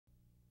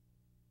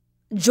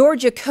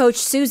Georgia coach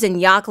Susan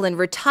Yocklin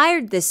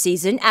retired this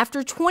season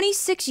after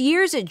 26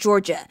 years at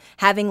Georgia,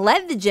 having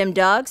led the Gym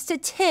Dogs to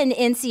 10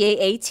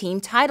 NCAA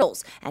team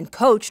titles and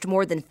coached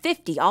more than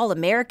 50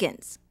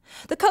 All-Americans.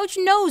 The coach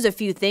knows a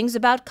few things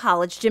about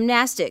college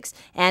gymnastics,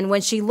 and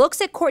when she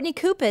looks at Courtney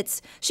Kupitz,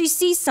 she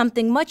sees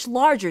something much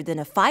larger than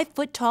a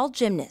 5-foot-tall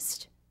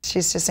gymnast.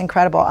 She's just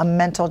incredible, a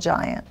mental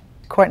giant.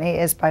 Courtney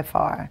is by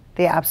far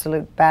the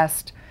absolute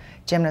best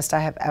gymnast I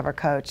have ever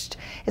coached.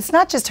 It's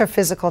not just her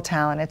physical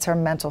talent, it's her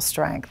mental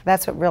strength.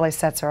 That's what really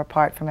sets her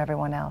apart from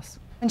everyone else.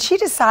 When she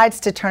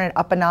decides to turn it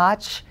up a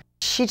notch,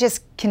 she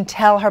just can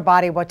tell her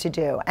body what to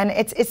do. And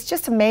it's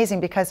just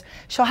amazing because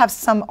she'll have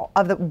some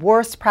of the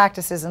worst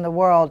practices in the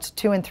world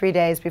 2 and 3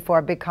 days before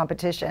a big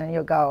competition, and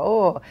you'll go,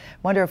 oh,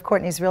 wonder if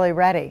Courtney's really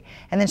ready.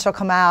 And then she'll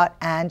come out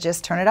and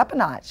just turn it up a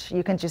notch.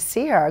 You can just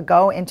see her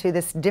go into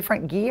this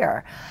different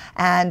gear,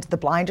 and the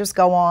blinders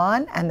go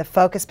on and the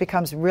focus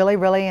becomes really,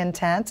 really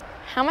intense.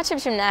 How much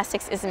of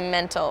gymnastics is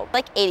mental?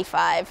 Like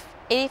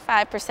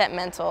 85%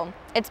 mental.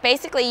 It's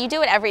basically you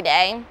do it every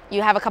day.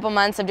 You have a couple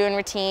months of doing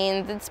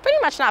routines. It's pretty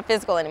much not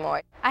physical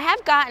anymore. I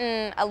have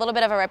gotten a little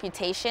bit of a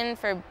reputation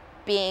for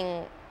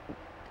being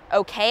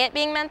okay at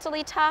being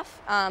mentally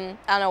tough. I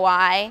don't know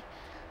why,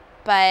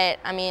 but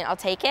I mean, I'll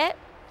take it.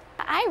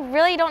 I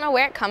really don't know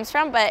where it comes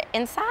from, but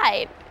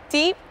inside,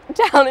 deep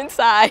down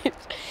inside,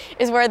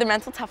 is where the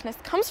mental toughness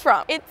comes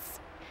from.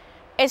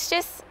 It's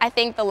just, I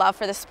think, the love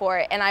for the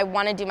sport, and I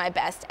want to do my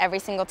best every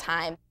single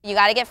time. You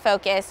got to get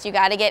focused, you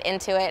got to get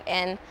into it,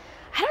 and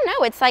I don't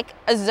know, it's like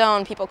a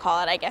zone, people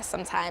call it, I guess,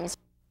 sometimes.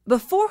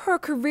 Before her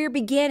career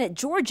began at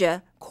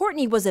Georgia,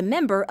 Courtney was a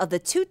member of the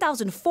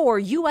 2004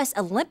 U.S.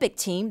 Olympic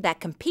team that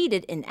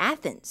competed in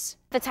Athens.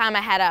 At the time,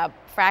 I had a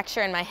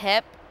fracture in my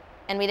hip,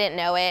 and we didn't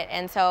know it,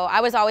 and so I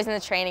was always in the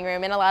training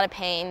room in a lot of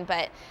pain,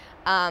 but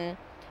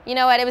you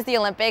know what, it was the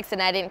Olympics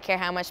and I didn't care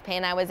how much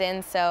pain I was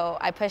in, so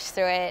I pushed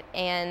through it,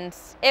 and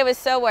it was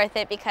so worth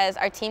it because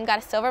our team got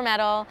a silver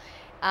medal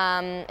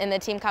in the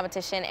team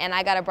competition and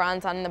I got a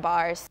bronze on the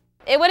bars.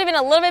 It would have been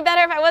a little bit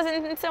better if I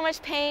wasn't in so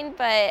much pain,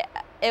 but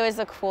it was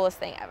the coolest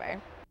thing ever.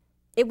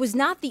 It was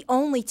not the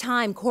only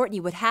time Courtney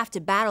would have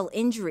to battle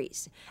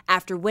injuries.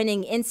 After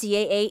winning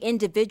NCAA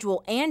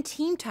individual and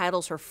team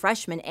titles her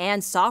freshman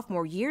and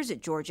sophomore years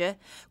at Georgia,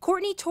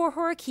 Courtney tore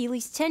her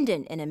Achilles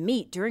tendon in a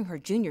meet during her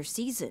junior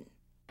season.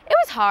 It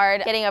was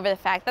hard getting over the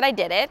fact that I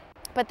did it,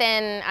 but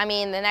then, I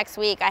mean, the next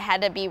week I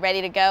had to be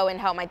ready to go and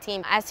help my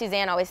team. As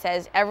Suzanne always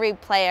says, every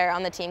player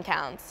on the team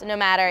counts. No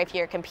matter if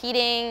you're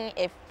competing,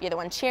 if you're the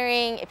one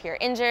cheering, if you're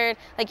injured,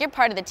 like you're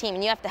part of the team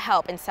and you have to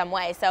help in some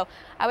way. So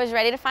I was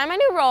ready to find my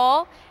new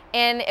role,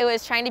 and it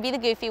was trying to be the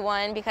goofy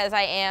one because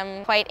I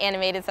am quite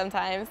animated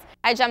sometimes.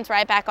 I jumped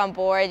right back on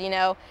board, you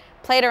know,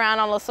 played around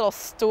on this little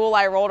stool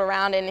I rolled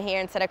around in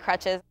here instead of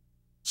crutches.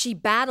 She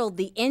battled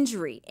the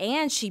injury,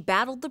 and she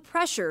battled the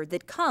pressure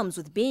that comes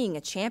with being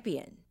a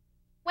champion.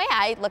 The way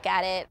I look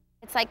at it,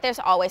 it's like there's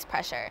always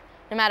pressure.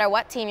 No matter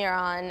what team you're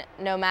on,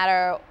 no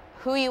matter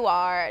who you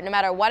are, no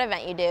matter what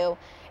event you do,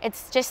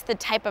 it's just the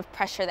type of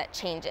pressure that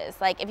changes.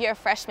 Like if you're a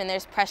freshman,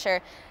 there's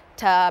pressure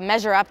to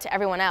measure up to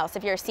everyone else.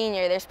 If you're a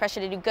senior, there's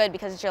pressure to do good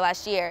because it's your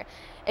last year.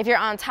 If you're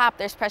on top,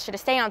 there's pressure to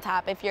stay on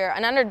top. If you're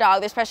an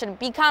underdog, there's pressure to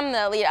become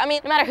the leader. I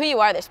mean, no matter who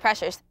you are, there's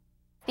pressures.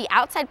 The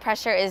outside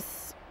pressure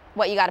is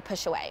what you got to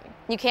push away.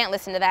 You can't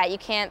listen to that, you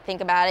can't think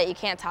about it, you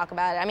can't talk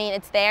about it. I mean,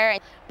 it's there,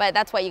 but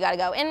that's what you got to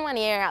go in one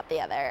ear, out the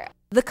other.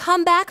 The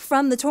comeback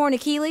from the torn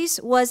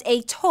Achilles was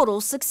a total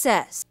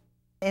success.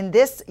 In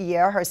this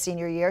year, her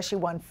senior year, she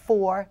won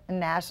 4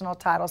 national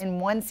titles in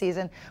one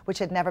season, which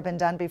had never been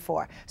done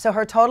before. So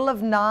her total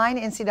of 9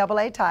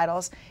 NCAA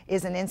titles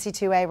is an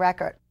NC2A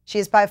record. She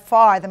is by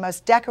far the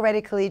most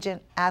decorated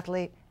collegiate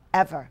athlete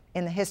ever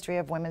in the history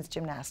of women's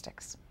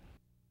gymnastics.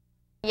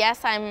 Yes,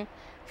 I'm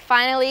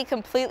finally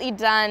completely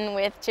done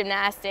with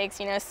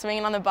gymnastics, you know,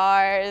 swinging on the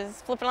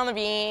bars, flipping on the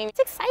beam. It's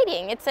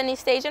exciting. It's a new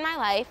stage in my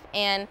life,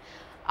 and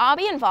I'll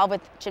be involved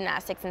with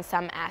gymnastics in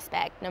some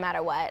aspect, no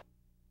matter what.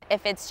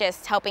 If it's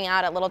just helping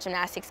out at little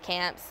gymnastics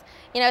camps,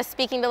 you know,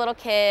 speaking to little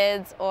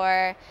kids,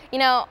 or, you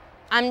know,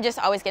 I'm just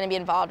always going to be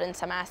involved in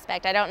some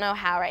aspect. I don't know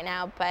how right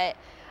now, but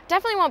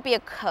definitely won't be a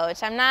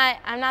coach. I'm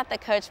not the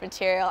coach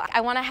material.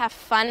 I want to have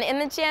fun in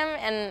the gym,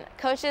 and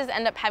coaches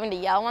end up having to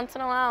yell once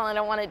in a while, and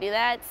I don't want to do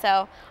that.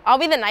 So I'll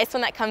be the nice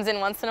one that comes in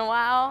once in a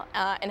while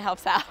and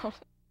helps out.